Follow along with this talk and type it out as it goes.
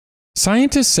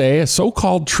Scientists say a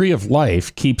so-called tree of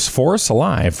life keeps forests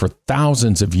alive for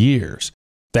thousands of years.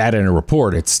 That in a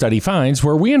report at Study Finds,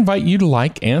 where we invite you to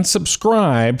like and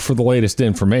subscribe for the latest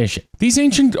information. These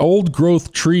ancient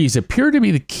old-growth trees appear to be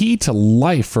the key to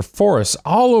life for forests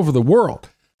all over the world.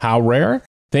 How rare?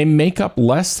 They make up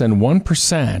less than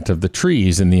 1% of the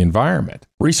trees in the environment.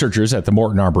 Researchers at the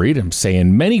Morton Arboretum say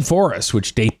in many forests,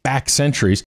 which date back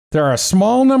centuries, there are a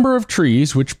small number of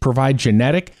trees which provide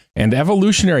genetic and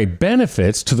evolutionary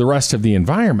benefits to the rest of the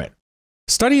environment.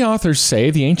 Study authors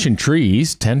say the ancient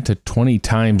trees, 10 to 20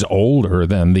 times older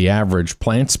than the average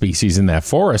plant species in that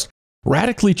forest,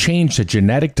 radically change the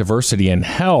genetic diversity and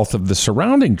health of the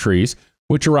surrounding trees,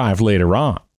 which arrive later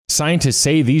on. Scientists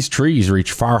say these trees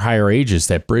reach far higher ages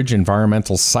that bridge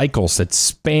environmental cycles that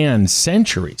span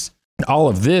centuries. All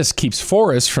of this keeps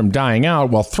forests from dying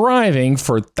out while thriving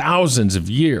for thousands of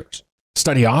years.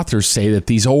 Study authors say that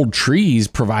these old trees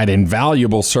provide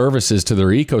invaluable services to their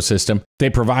ecosystem. They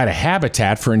provide a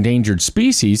habitat for endangered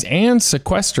species and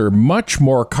sequester much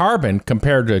more carbon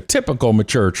compared to typical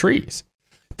mature trees.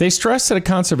 They stress that a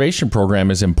conservation program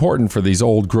is important for these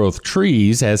old-growth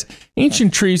trees, as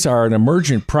ancient trees are an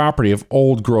emergent property of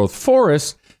old-growth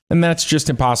forests, and that's just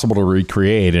impossible to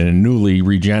recreate in a newly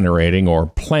regenerating or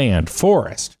planned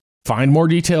forest. Find more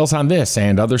details on this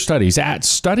and other studies at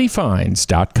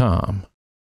studyfinds.com.